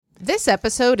This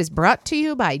episode is brought to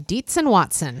you by Dietz and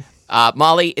Watson.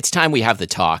 Molly, it's time we have the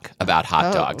talk about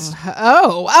hot dogs.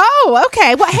 Oh,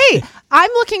 okay. Well, hey, I'm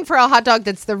looking for a hot dog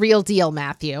that's the real deal,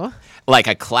 Matthew. Like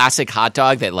a classic hot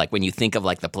dog that, like, when you think of,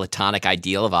 like, the platonic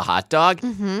ideal of a hot dog,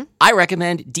 I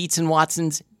recommend Dietz and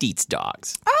Watson's Dietz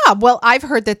Dogs. Well, I've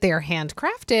heard that they're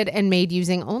handcrafted and made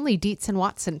using only Dietz and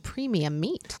Watson premium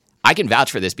meat. I can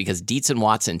vouch for this because Dietz and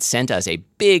Watson sent us a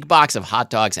big box of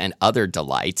hot dogs and other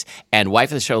delights. And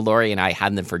wife of the show, Lori, and I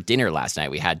had them for dinner last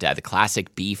night. We had the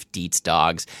classic beef Dietz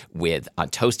dogs with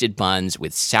toasted buns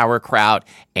with sauerkraut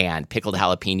and pickled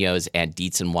jalapenos and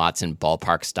Dietz and Watson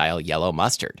ballpark-style yellow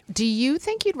mustard. Do you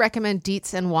think you'd recommend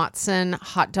Dietz and Watson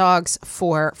hot dogs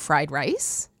for fried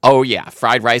rice? Oh, yeah.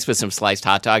 Fried rice with some sliced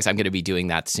hot dogs. I'm going to be doing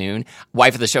that soon.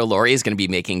 Wife of the show, Lori, is going to be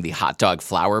making the hot dog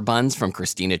flour buns from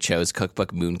Christina Cho's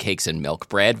cookbook, Mooncakes and Milk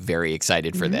Bread. Very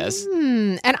excited for this.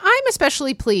 And I'm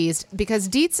especially pleased because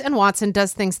Dietz and Watson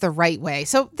does things the right way.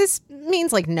 So this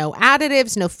means like no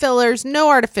additives, no fillers, no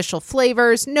artificial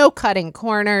flavors, no cutting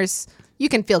corners. You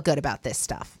can feel good about this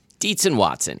stuff. Dietz and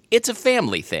Watson. It's a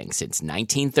family thing since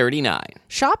 1939.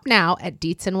 Shop now at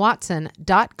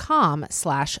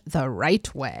dietzandwatson.com/the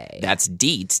right way. That's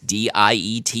Dietz,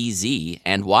 D-I-E-T-Z,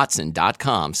 and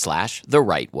Watson.com/the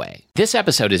right way. This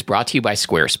episode is brought to you by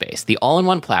Squarespace, the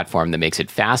all-in-one platform that makes it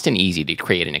fast and easy to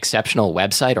create an exceptional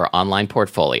website or online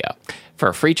portfolio. For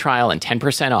a free trial and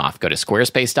 10% off, go to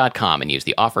squarespace.com and use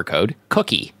the offer code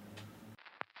COOKIE.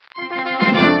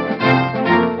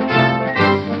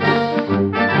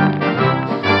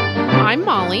 I'm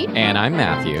Molly. And I'm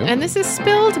Matthew. And this is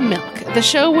Spilled Milk, the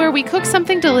show where we cook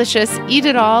something delicious, eat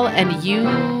it all, and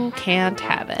you can't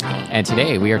have any. And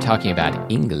today we are talking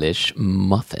about English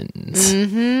muffins.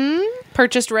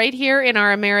 Purchased right here in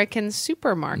our American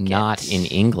supermarket. Not in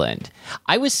England.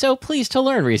 I was so pleased to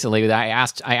learn recently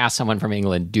that I asked someone from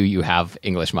England, do you have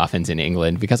English muffins in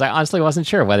England? Because I honestly wasn't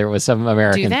sure whether it was some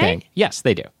American thing. Yes,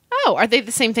 they do. Oh, are they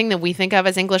the same thing that we think of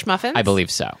as English muffins? I believe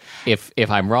so. If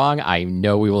I'm wrong, I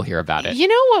know we will hear about it. You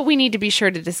know what we need to be sure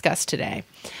to discuss today?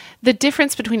 The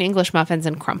difference between English muffins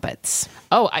and crumpets.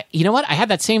 Oh, you know what? I had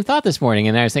that same thought this morning,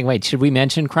 and I was thinking, wait, should we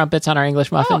mention crumpets on our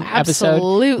English muffin episode?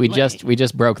 Absolutely. We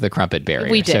just broke the crumpet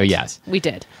barrier. We did. So yes. We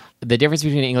did. The difference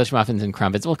between English muffins and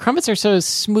crumpets. Well, crumpets are so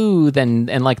smooth and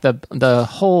like the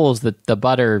holes that the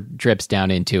butter drips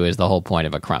down into is the whole point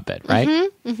of a crumpet, right?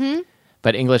 Mm-hmm.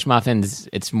 But English muffins,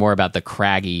 it's more about the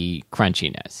craggy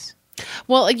crunchiness.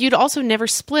 Well, you'd also never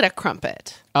split a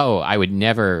crumpet. Oh, I would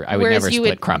never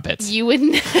split crumpets. You would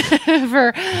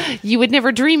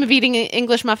never dream of eating an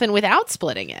English muffin without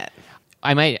splitting it.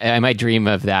 I might dream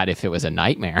of that if it was a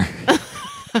nightmare.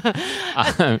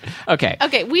 Okay.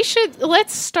 Okay,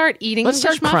 let's start eating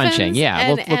English muffins. Crunching.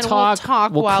 Yeah, we'll talk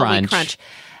while crunch. we crunch.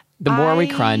 The more we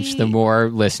crunch, the more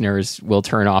listeners will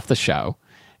turn off the show.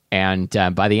 And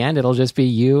by the end, it'll just be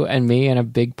you and me and a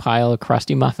big pile of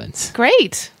crusty muffins.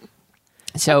 Great.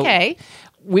 So okay.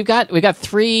 We've got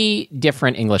three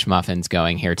different English muffins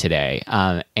going here today,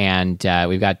 and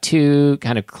we've got two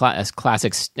kind of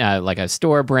classics, like a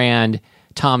store brand,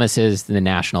 Thomas's, the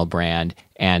national brand,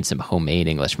 and some homemade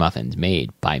English muffins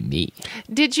made by me.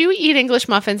 Did you eat English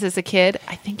muffins as a kid?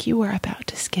 I think you were about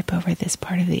to skip over this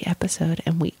part of the episode,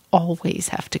 and we always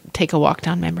have to take a walk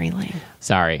down memory lane.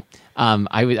 Sorry.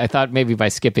 I thought maybe by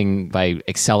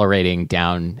accelerating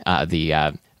down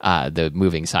the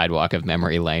moving sidewalk of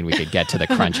memory lane, we could get to the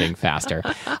crunching faster.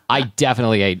 I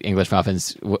definitely ate English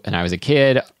muffins when I was a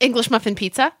kid. English muffin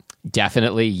pizza?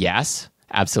 Definitely, yes.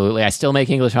 Absolutely. I still make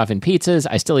English muffin pizzas.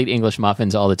 I still eat English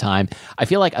muffins all the time. I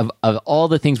feel like of all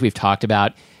the things we've talked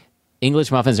about,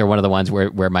 English muffins are one of the ones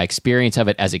where my experience of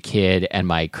it as a kid and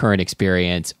my current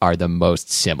experience are the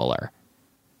most similar.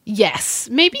 Yes,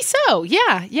 maybe so.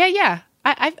 Yeah.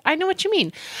 I know what you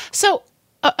mean. So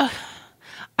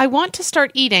I want to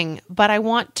start eating, but I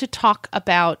want to talk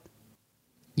about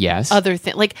other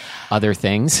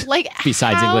things. Like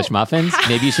besides English muffins?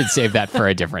 Maybe you should save that for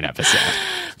a different episode.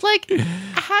 Like,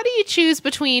 how do you choose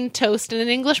between toast and an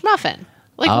English muffin?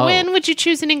 Like, when would you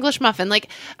choose an English muffin? Like,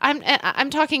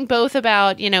 I'm talking both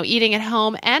about, eating at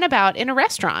home and about in a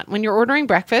restaurant. When you're ordering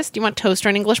breakfast, do you want toast or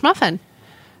an English muffin?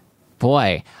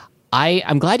 Boy,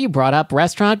 I'm glad you brought up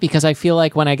restaurant because I feel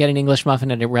like when I get an English muffin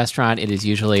at a restaurant, it is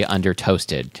usually under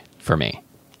toasted for me.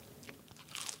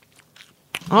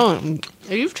 Oh,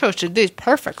 you've toasted these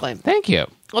perfectly. Thank you.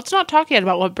 Let's not talk yet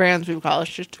about what brands we've got.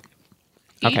 Let's just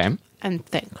eat and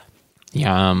think.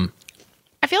 Yum.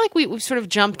 I feel like we've sort of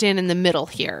jumped in the middle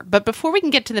here. But before we can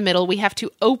get to the middle, we have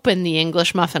to open the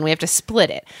English muffin. We have to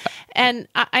split it. And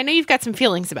I know you've got some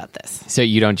feelings about this. So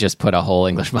you don't just put a whole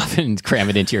English muffin and cram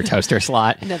it into your toaster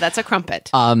slot? No, that's a crumpet.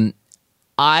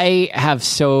 I have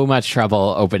so much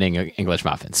trouble opening English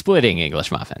muffins, splitting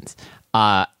English muffins.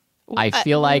 I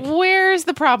feel like... Where's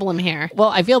the problem here? Well,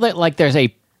 I feel that like there's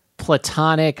a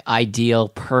platonic, ideal,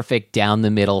 perfect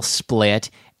down-the-middle split,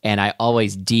 and I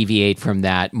always deviate from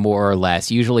that more or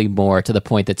less, usually more to the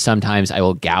point that sometimes I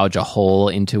will gouge a hole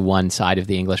into one side of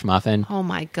the English muffin. Oh,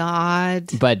 my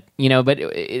God. But,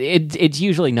 it's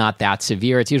usually not that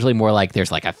severe. It's usually more like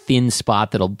there's like a thin spot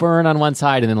that'll burn on one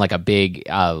side and then like a big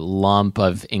lump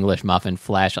of English muffin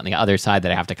flesh on the other side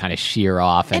that I have to kind of shear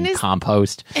off and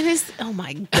compost. Oh,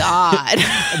 my God.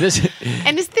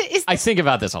 I think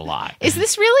about this a lot. Is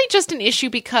this really just an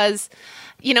issue because...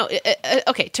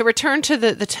 okay, to return to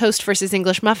the toast versus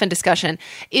English muffin discussion,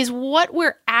 is what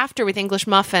we're after with English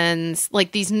muffins,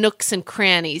 like these nooks and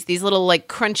crannies, these little like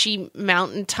crunchy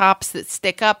mountaintops that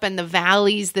stick up and the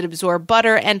valleys that absorb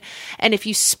butter. And if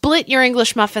you split your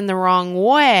English muffin the wrong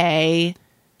way,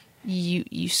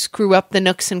 you screw up the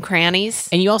nooks and crannies.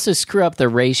 And you also screw up the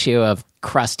ratio of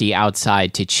crusty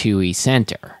outside to chewy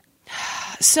center.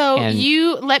 So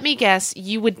let me guess,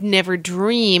 you would never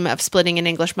dream of splitting an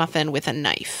English muffin with a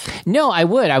knife. No, I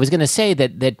would. I was going to say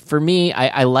that for me,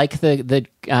 I like the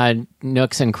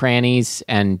nooks and crannies,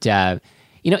 and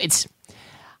it's.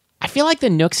 I feel like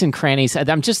the nooks and crannies.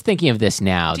 I'm just thinking of this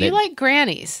now. Do you like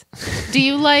grannies? Do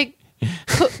you like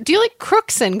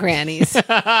crooks and grannies?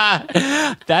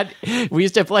 That we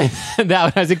used to play that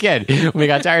when I was a kid. When we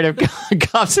got tired of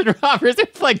cops and robbers, we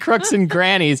played crooks and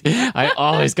grannies. I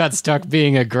always got stuck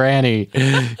being a granny.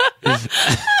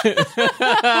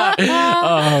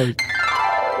 Oh.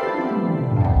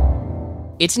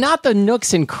 It's not the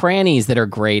nooks and crannies that are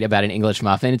great about an English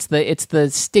muffin. It's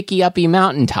the sticky uppy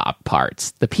mountaintop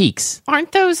parts, the peaks.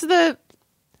 Aren't those the...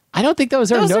 I don't think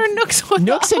those are nooks.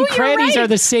 Nooks and crannies are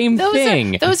the same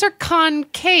thing. Those are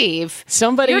concave.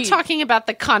 You're talking about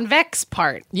the convex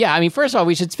part. Yeah, I mean, first of all,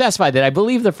 we should specify that I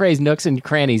believe the phrase nooks and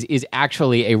crannies is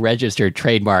actually a registered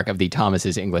trademark of the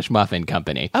Thomas's English Muffin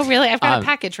Company. Oh, really? I've got a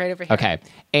package right over here. Okay.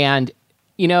 And,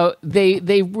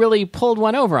 they really pulled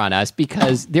one over on us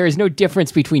because there is no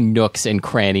difference between nooks and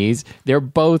crannies. They're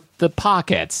both the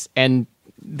pockets, and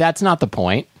that's not the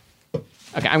point.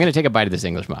 Okay, I'm going to take a bite of this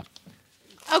English muffin.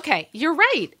 Okay, you're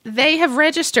right. They have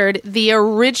registered the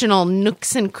original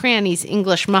Nooks and Crannies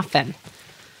English muffin.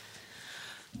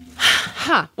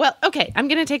 Well, okay, I'm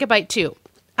going to take a bite too.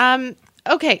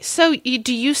 Okay, so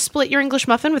do you split your English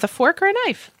muffin with a fork or a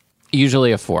knife?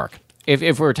 Usually a fork.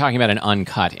 If we're talking about an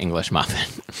uncut English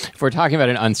muffin. If we're talking about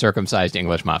an uncircumcised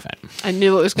English muffin. I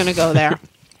knew it was going to go there.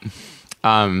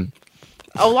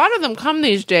 A lot of them come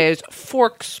these days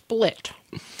fork split.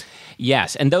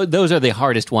 Yes, and those are the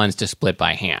hardest ones to split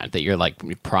by hand, that you're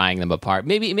like prying them apart.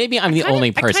 Maybe I'm the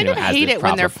only person who has this problem. I kind of hate it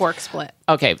when they're fork split.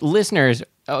 Okay, listeners,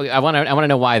 I want to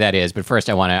know why that is, but first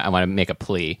I want to make a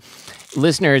plea.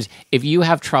 Listeners, if you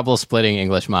have trouble splitting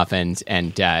English muffins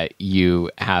and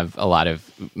you have a lot of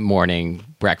morning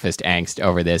breakfast angst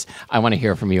over this, I want to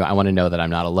hear from you. I want to know that I'm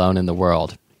not alone in the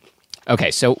world. Okay,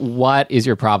 so what is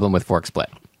your problem with fork split?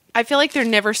 I feel like they're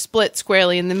never split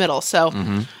squarely in the middle, so...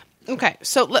 Mm-hmm. Okay,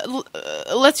 so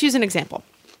let's use an example.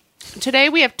 Today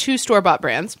we have two store-bought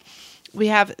brands. We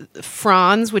have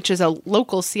Franz, which is a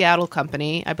local Seattle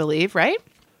company, I believe, right?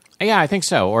 Yeah, I think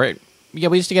so. Or we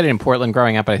used to get it in Portland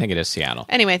growing up, but I think it is Seattle.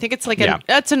 Anyway, I think it's like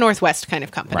it's a Northwest kind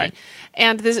of company. Right.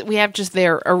 And we have just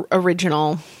their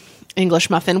original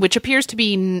English muffin, which appears to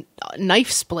be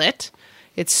knife split.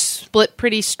 It's split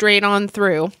pretty straight on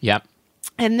through. Yep.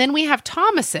 And then we have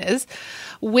Thomas's,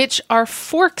 which are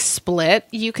fork split.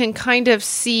 You can kind of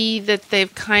see that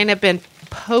they've kind of been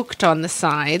poked on the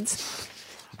sides.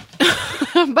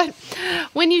 But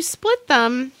when you split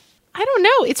them, I don't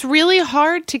know. It's really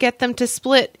hard to get them to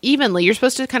split evenly. You're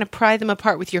supposed to kind of pry them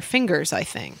apart with your fingers, I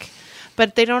think.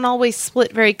 But they don't always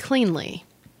split very cleanly.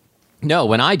 No,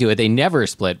 when I do it, they never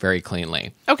split very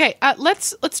cleanly. Okay,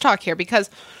 let's talk here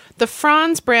because... The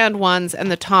Franz brand ones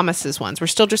and the Thomas's ones, we're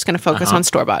still just going to focus on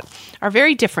store-bought, are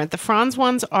very different. The Franz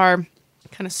ones are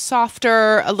kind of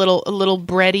softer, a little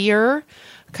breadier,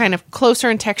 kind of closer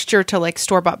in texture to like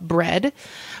store-bought bread,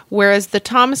 whereas the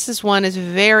Thomas's one is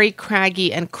very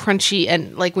craggy and crunchy,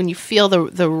 and like when you feel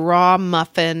the raw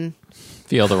muffin.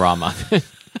 Feel the raw muffin.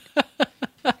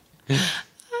 I'm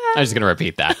just going to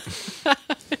repeat that.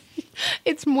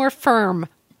 It's more firm.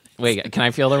 Wait, can I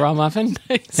feel the raw muffin?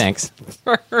 Thanks.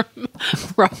 Firm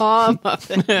raw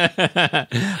muffin.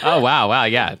 Oh wow,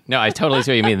 yeah. No, I totally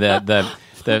see what you mean.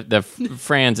 The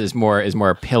Franz is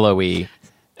more pillowy,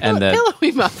 and the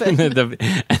pillowy muffin.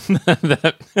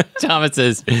 the Thomas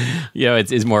is,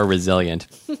 it's more resilient.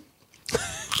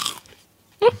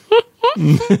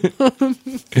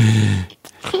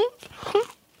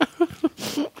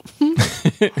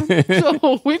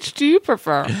 So, which do you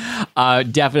prefer?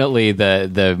 Definitely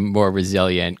the more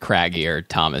resilient, craggier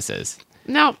Thomases.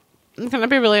 Now, can I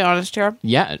be really honest here?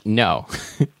 Yeah, no.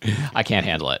 I can't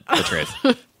handle it, the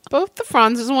truth. Both the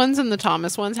Franz's ones and the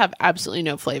Thomas ones have absolutely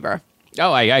no flavor.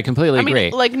 Oh, I completely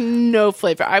agree. Like, no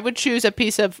flavor. I would choose a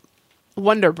piece of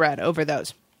Wonder Bread over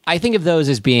those. I think of those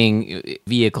as being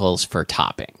vehicles for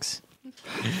toppings.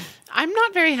 I'm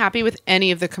not very happy with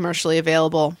any of the commercially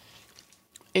available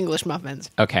English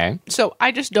muffins. Okay. So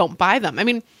I just don't buy them. I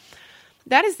mean,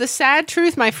 that is the sad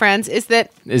truth, my friends, is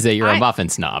that you're a muffin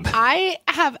snob. I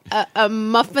have a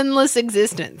muffinless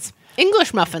existence.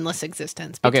 English muffinless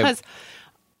existence. Because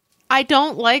I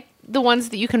don't like the ones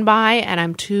that you can buy, and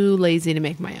I'm too lazy to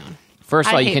make my own. First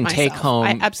of all, you can take home...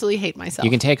 I absolutely hate myself.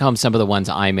 You can take home some of the ones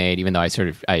I made, even though I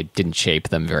didn't shape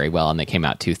them very well and they came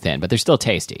out too thin, but they're still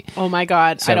tasty. Oh my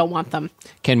God, I don't want them.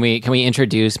 Can we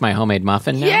introduce my homemade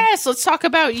muffin now? Yes, let's talk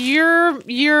about your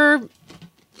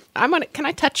can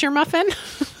I touch your muffin?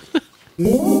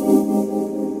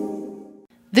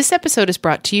 This episode is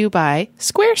brought to you by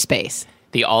Squarespace,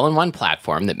 the all-in-one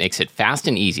platform that makes it fast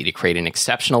and easy to create an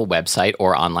exceptional website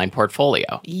or online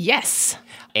portfolio. Yes.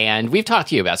 And we've talked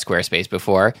to you about Squarespace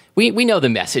before. We know the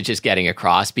message is getting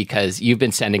across because you've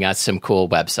been sending us some cool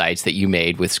websites that you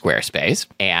made with Squarespace.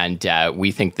 And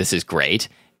we think this is great.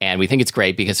 And we think it's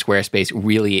great because Squarespace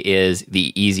really is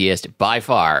the easiest, by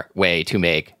far, way to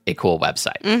make a cool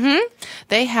website. Mm-hmm.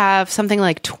 They have something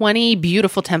like 20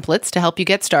 beautiful templates to help you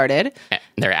get started.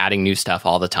 They're adding new stuff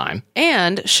all the time.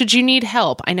 And should you need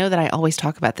help, I know that I always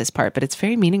talk about this part, but it's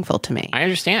very meaningful to me. I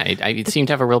understand. I seem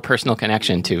to have a real personal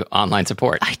connection to online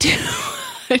support. I do.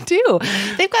 I do.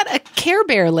 They've got a Care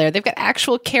Bear layer. They've got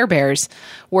actual Care Bears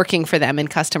working for them in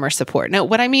customer support. Now,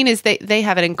 what I mean is they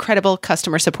have an incredible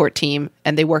customer support team,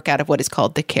 and they work out of what is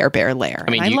called the Care Bear layer.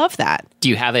 I love that. Do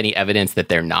you have any evidence that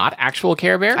they're not actual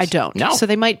Care Bears? I don't. No. So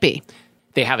they might be.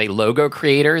 They have a logo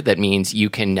creator. That means you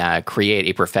can create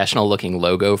a professional-looking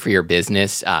logo for your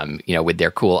business, with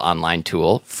their cool online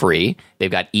tool, free. They've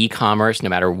got e-commerce. No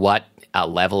matter what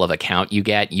level of account you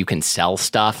get, you can sell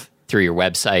stuff through your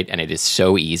website, and it is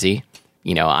so easy.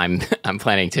 I'm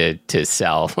planning to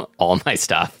sell all my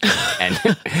stuff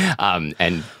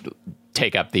and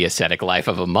take up the ascetic life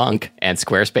of a monk, and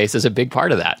Squarespace is a big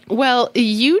part of that. Well,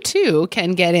 you too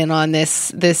can get in on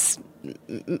this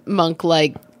monk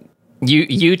like.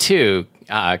 You too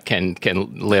can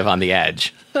live on the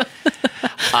edge.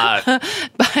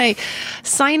 By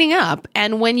signing up,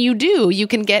 and when you do, you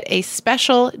can get a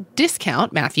special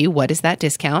discount. Matthew, what is that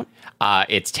discount?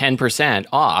 It's 10%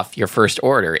 off your first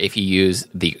order if you use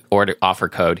the offer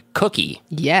code COOKIE.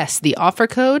 Yes, the offer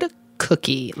code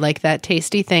COOKIE, like that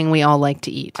tasty thing we all like to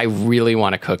eat. I really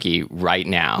want a cookie right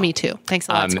now. Me too. Thanks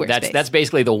a lot, Squarespace. That's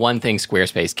basically the one thing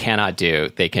Squarespace cannot do.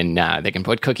 They can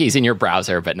put cookies in your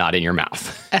browser, but not in your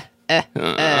mouth.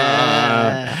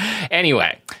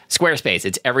 Anyway, Squarespace,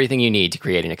 it's everything you need to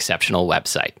create an exceptional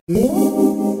website.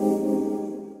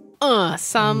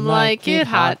 Some like it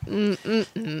hot.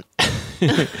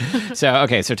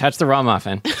 So touch the raw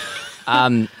muffin.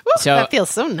 Ooh, that feels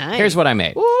so nice. Here's what I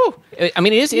made. Ooh. I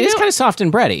mean, it is kind of soft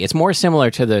and bready. It's more similar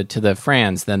to the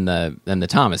Franz than the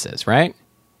Thomases, right?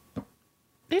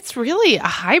 It's really a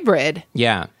hybrid.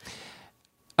 Yeah.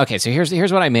 Okay, so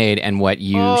here's what I made and what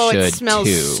you should too. It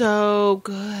smells so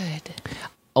good.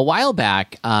 A while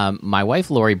back, my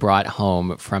wife Lori brought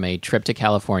home from a trip to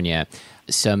California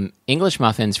some English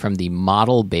muffins from the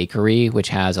Model Bakery, which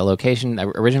has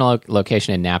original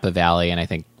location in Napa Valley, and I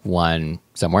think one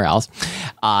somewhere else.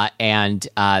 And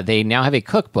they now have a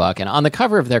cookbook, and on the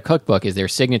cover of their cookbook is their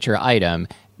signature item,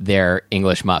 their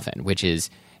English muffin, which is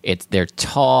they're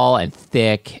tall and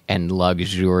thick and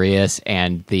luxurious,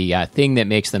 and the thing that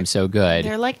makes them so good.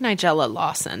 They're like Nigella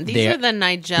Lawson. These are the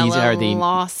Nigella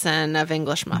Lawson of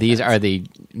English muffins. These are the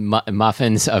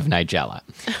muffins of Nigella.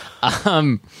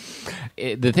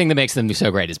 The thing that makes them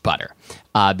so great is butter,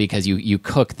 because you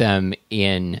cook them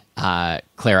in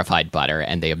clarified butter,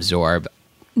 and they absorb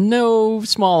no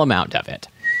small amount of it.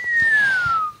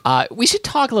 We should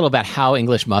talk a little about how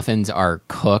English muffins are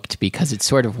cooked, because it's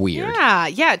sort of weird.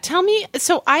 Yeah. Tell me.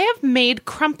 So I have made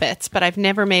crumpets, but I've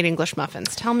never made English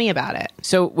muffins. Tell me about it.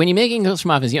 So when you make English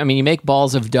muffins, you make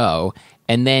balls of dough,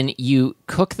 and then you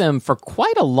cook them for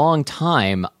quite a long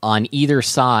time on either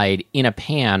side in a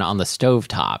pan on the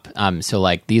stovetop. So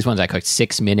like these ones, I cooked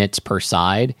 6 minutes per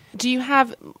side. Do you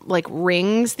have like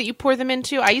rings that you pour them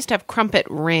into? I used to have crumpet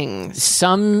rings.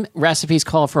 Some recipes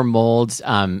call for molds.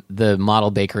 The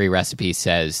Model Bakery recipe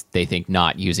says they think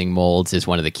not using molds is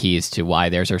one of the keys to why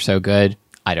theirs are so good.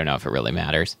 I don't know if it really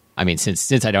matters. I mean,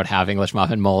 since I don't have English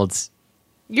muffin molds,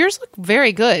 Yours look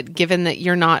very good, given that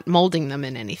you're not molding them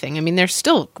in anything. I mean, they're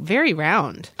still very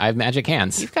round. I have magic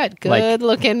hands. You've got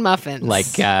good-looking muffins.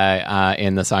 Like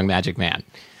in the song Magic Man.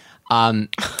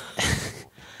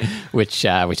 Which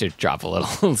we should drop a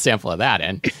little sample of that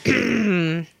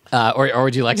in. Or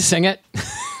would you like to sing it?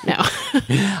 No.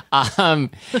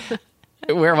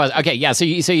 Where was okay? Yeah, so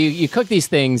you cook these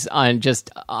things you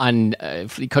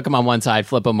cook them on one side,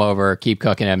 flip them over, keep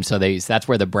cooking them. So that's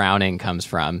where the browning comes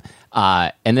from.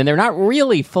 And then they're not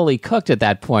really fully cooked at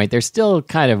that point. They're still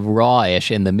kind of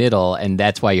raw-ish in the middle, and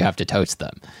that's why you have to toast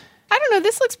them. I don't know.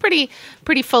 This looks pretty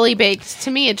fully baked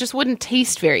to me. It just wouldn't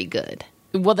taste very good.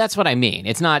 Well, that's what I mean.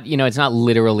 It's not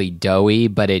literally doughy,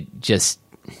 but it just.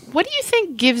 What do you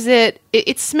think gives it?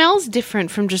 It smells different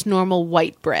from just normal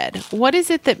white bread. What is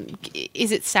it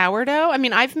is it sourdough? I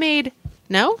mean, I've made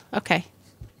no. Okay,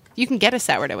 you can get a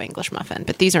sourdough English muffin,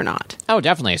 but these are not. Oh,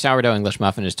 definitely, a sourdough English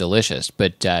muffin is delicious,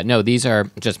 but no, these are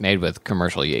just made with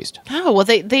commercial yeast. Oh well,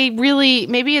 they really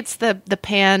maybe it's the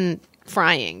pan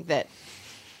frying that.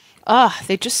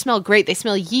 They just smell great. They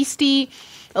smell yeasty,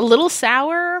 a little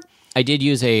sour. I did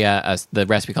use the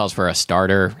recipe calls for a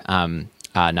starter.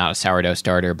 Not a sourdough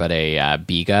starter, but a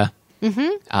biga.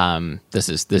 Mm-hmm. This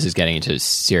is getting into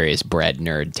serious bread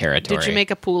nerd territory. Did you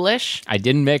make a poolish? I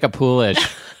didn't make a poolish,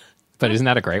 but isn't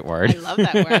that a great word? I love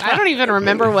that word. I don't even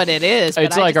remember what it is.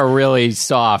 It's like a really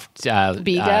soft,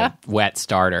 biga? Wet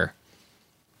starter.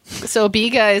 So a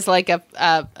biga is like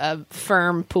a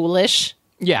firm poolish?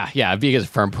 Yeah, a biga is a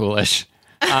firm poolish.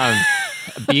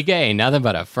 Biga ain't nothing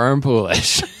but a firm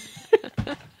poolish.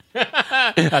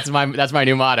 That's my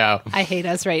new motto. I hate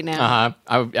us right now.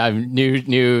 I'm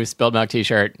new spilled milk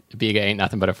T-shirt. Biga ain't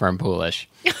nothing but a firm poolish.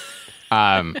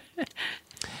 That'll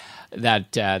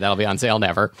be on sale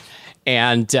never.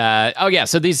 And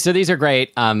so these are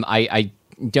great. I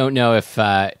don't know if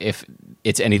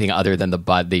it's anything other than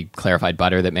the clarified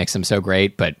butter that makes them so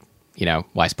great, but.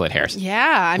 Why split hairs?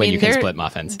 Yeah, when you can split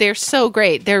muffins. They're so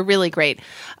great. They're really great.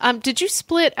 Did you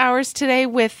split ours today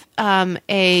with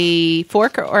a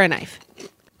fork or a knife?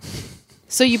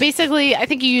 So you basically, I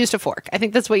think you used a fork. I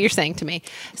think that's what you're saying to me.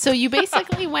 So you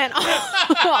basically went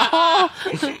I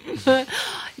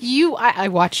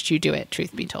watched you do it,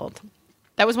 truth be told.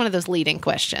 That was one of those leading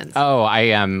questions. Oh,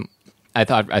 I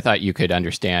thought you could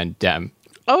understand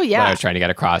oh, yeah. what I was trying to get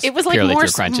across. It was like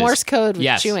Morse code with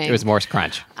chewing. Yes, it was Morse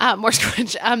crunch. Morse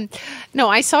crunch. No,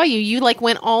 I saw you. You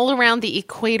went all around the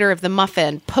equator of the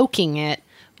muffin, poking it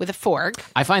with a fork.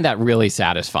 I find that really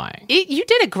satisfying. You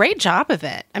did a great job of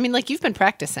it. I mean, you've been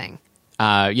practicing.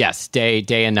 Yes, day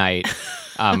and night.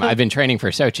 I've been training for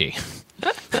Sochi.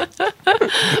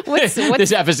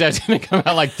 This episode's going to come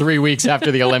out 3 weeks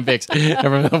after the Olympics. What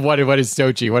is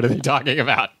Sochi? What are they talking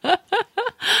about?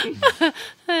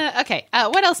 Okay.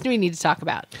 What else do we need to talk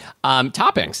about?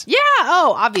 Toppings. Yeah.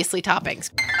 Oh, obviously toppings.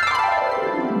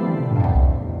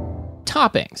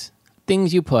 Toppings.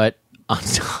 Things you put on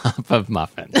top of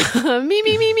muffins.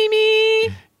 Me.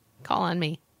 Call on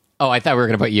me. Oh, I thought we were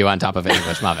going to put you on top of an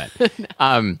English muffin.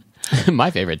 No.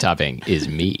 My favorite topping is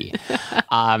me.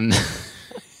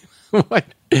 What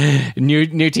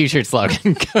new T-shirt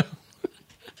slogan?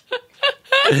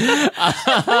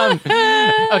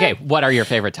 Okay, what are your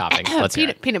favorite toppings? Let's hear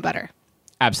it. Peanut butter.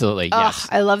 Absolutely, yes.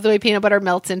 I love the way peanut butter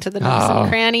melts into the nooks and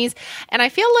crannies. And I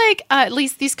feel like at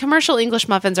least these commercial English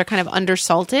muffins are kind of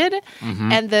undersalted.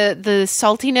 Mm-hmm. And the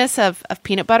saltiness of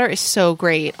peanut butter is so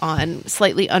great on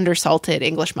slightly undersalted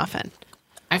English muffin.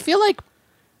 I feel like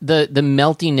the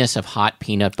meltiness of hot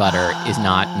peanut butter is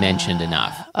not mentioned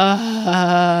enough.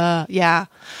 Yeah.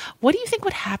 What do you think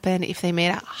would happen if they made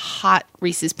a hot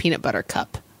Reese's peanut butter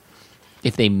cup?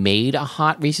 If they made a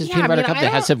hot Reese's peanut butter cup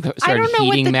that has some sort of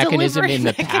heating mechanism in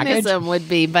the package? Would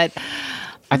be, but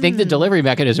I think the delivery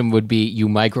mechanism would be you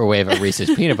microwave a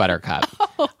Reese's peanut butter cup.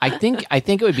 I think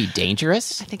it would be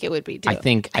dangerous. I think it would be too. I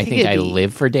think I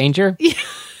live for danger. Yeah.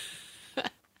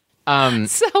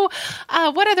 So,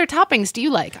 what other toppings do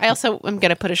you like? I also am going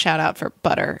to put a shout out for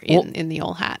butter in the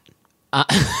old hat. I'm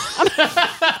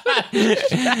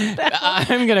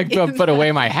going to go put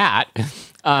away my hat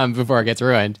before it gets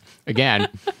ruined again.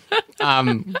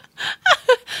 Can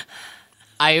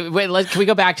we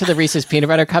go back to the Reese's peanut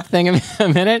butter cup thing a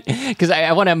minute? Because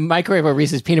I want to microwave a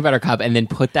Reese's peanut butter cup and then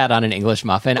put that on an English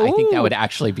muffin. Ooh. I think that would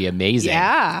actually be amazing.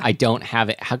 Yeah. I don't have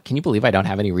it. Can you believe I don't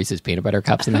have any Reese's peanut butter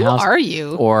cups in the house? Who are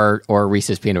you? Or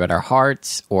Reese's peanut butter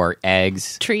hearts or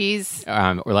eggs. Trees.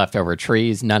 Or leftover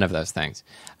trees. None of those things.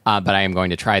 But I am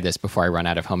going to try this before I run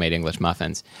out of homemade English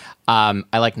muffins. I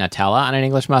like Nutella on an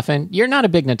English muffin. You're not a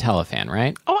big Nutella fan,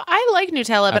 right? Oh, I like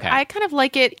Nutella, but Okay. I kind of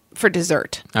like it for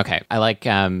dessert. Okay. I like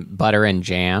butter and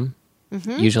jam.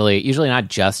 Usually not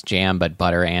just jam, but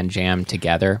butter and jam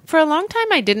together. For a long time,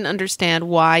 I didn't understand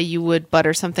why you would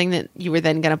butter something that you were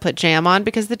then going to put jam on,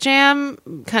 because the jam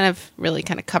kind of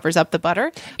covers up the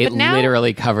butter. It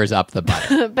literally covers up the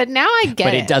butter. But now I get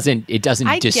But it. it doesn't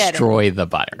I get it. destroy the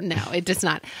butter. No, it does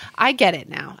not. I get it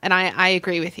now. And I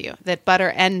agree with you that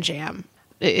butter and jam,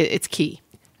 it's key.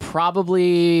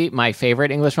 Probably my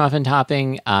favorite English muffin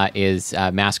topping is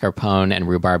mascarpone and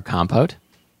rhubarb compote.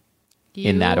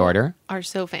 In that order. Are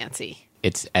so fancy.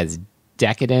 It's as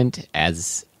decadent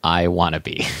as I want to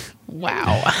be.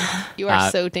 Wow. You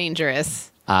are so dangerous.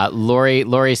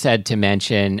 Lori said to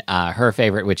mention her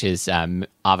favorite, which is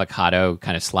avocado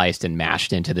kind of sliced and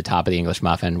mashed into the top of the English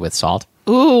muffin with salt.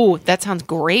 Ooh, that sounds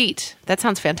great. That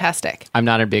sounds fantastic. I'm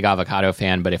not a big avocado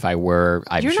fan, but if I were,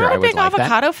 I'm You're sure not I a would big like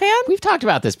avocado that. fan? We've talked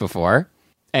about this before,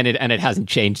 and it hasn't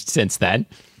changed since then.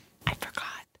 I forgot.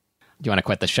 Do you want to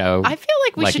quit the show? I feel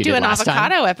like we should you do did an last time?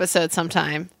 avocado episode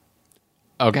sometime.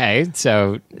 Okay,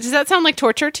 so Does that sound like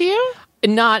torture to you?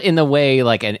 not in the way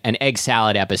like an egg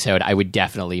salad episode. I would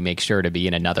definitely make sure to be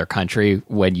in another country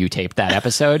when you tape that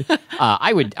episode.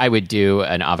 I would do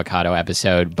an avocado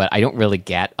episode, but I don't really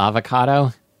get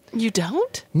avocado. You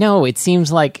don't? No, it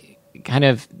seems like kind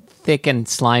of thick and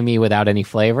slimy without any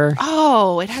flavor.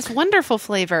 Oh, it has wonderful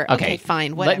flavor. Okay,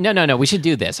 fine. Whatever. No. We should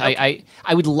do this. I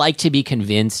would like to be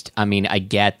convinced. I mean, I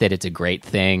get that it's a great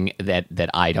thing that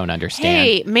I don't understand.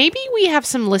 Hey, maybe we have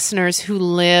some listeners who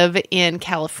live in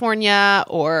California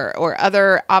or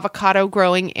other avocado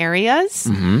growing areas,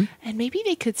 and maybe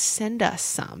they could send us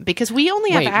some, because we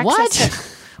only have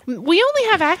access we only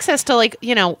have access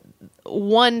to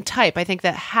one type. I think,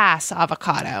 that Hass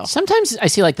avocado. Sometimes I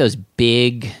see like those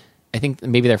big, I think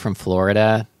maybe they're from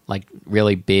Florida, like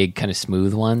really big kind of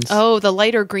smooth ones. Oh, the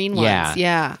lighter green ones. Yeah.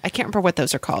 Yeah. I can't remember what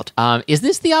those are called. Is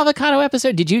this the avocado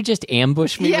episode? Did you just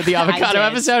ambush me with the I avocado did.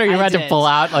 episode, or you I had to did. pull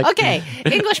out like Okay,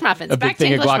 English muffins. a Back big to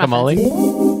thing of English guacamole?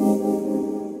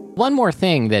 muffins. One more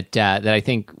thing that I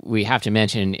think we have to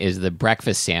mention is the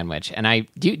breakfast sandwich. And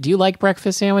do you like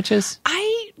breakfast sandwiches? I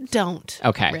don't.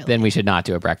 Okay, really. then we should not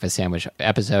do a breakfast sandwich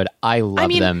episode. I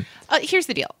love them. Here's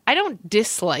the deal. I don't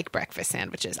dislike breakfast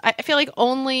sandwiches. I feel like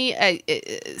only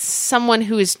someone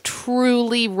who is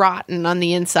truly rotten on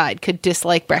the inside could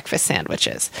dislike breakfast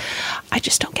sandwiches. I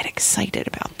just don't get excited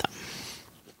about them.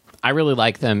 I really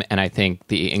like them, and I think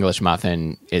the English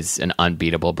muffin is an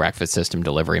unbeatable breakfast system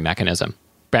delivery mechanism.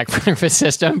 Breakfast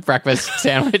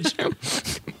sandwich.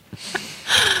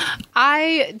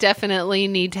 I definitely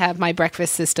need to have my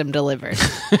breakfast system delivered.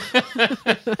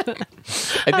 I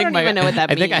don't even know what that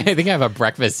means. I think I have a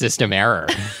breakfast system error.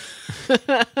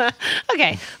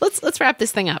 Okay, let's wrap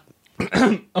this thing up.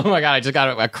 Oh my God, I just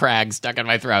got a crag stuck in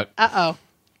my throat. Uh-oh.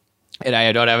 And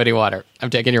I don't have any water. I'm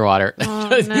taking your water.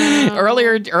 Oh, no.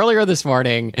 Earlier this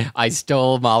morning, I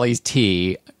stole Molly's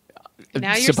tea,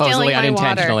 Now you're supposedly stealing my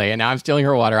unintentionally, water. and now I'm stealing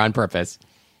her water on purpose.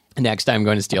 Next time, I'm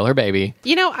going to steal her baby.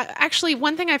 Actually,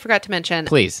 one thing I forgot to mention.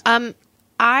 Please.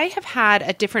 I have had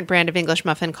a different brand of English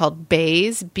muffin called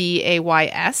Bays,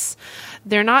 Bays.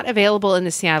 They're not available in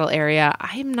the Seattle area.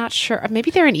 I'm not sure.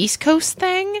 Maybe they're an East Coast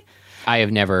thing. I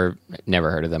have never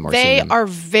heard of them or seen They them. are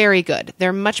very good.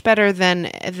 They're much better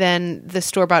than the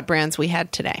store-bought brands we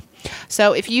had today.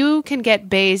 So if you can get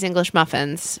Bays English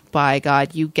muffins, by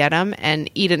God, you get them, and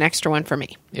eat an extra one for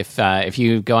me. If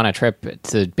you go on a trip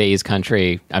to Bays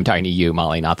Country, I'm talking to you,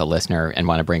 Molly, not the listener, and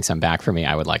want to bring some back for me,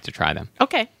 I would like to try them.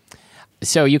 Okay.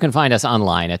 So you can find us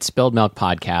online at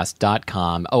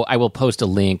spilledmilkpodcast.com. Oh, I will post a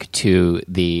link to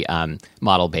the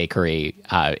Model Bakery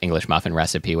English muffin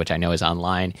recipe, which I know is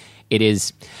online. It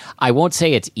is, I won't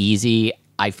say it's easy.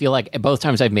 I feel like both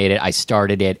times I've made it, I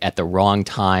started it at the wrong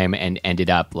time and ended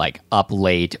up up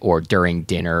late or during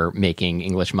dinner making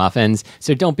English muffins.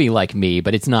 So don't be like me,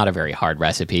 but it's not a very hard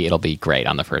recipe. It'll be great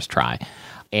on the first try.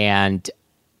 And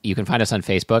you can find us on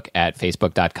Facebook at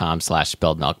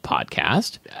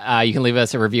facebook.com/spilledmilkpodcast. You can leave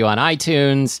us a review on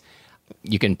iTunes.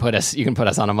 You can put us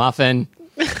on a muffin.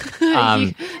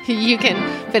 You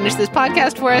can finish this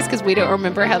podcast for us because we don't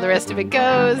remember how the rest of it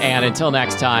goes. And until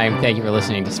next time, thank you for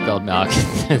listening to Spilled Milk,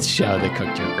 the show that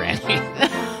cooked your granny.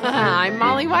 I'm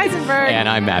Molly Weisenberg. And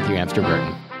I'm Matthew Amster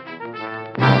Burton.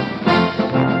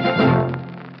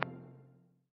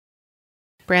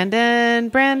 Brandon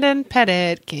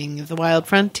Pettit, king of the wild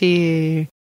frontier.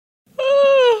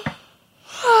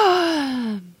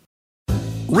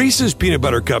 Reese's peanut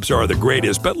butter cups are the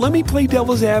greatest, but let me play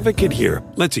devil's advocate here.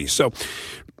 Let's see. So,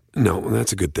 no,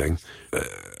 that's a good thing.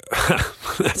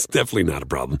 That's definitely not a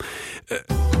problem.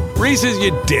 Reese's,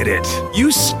 you did it.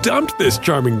 You stumped this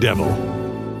charming devil.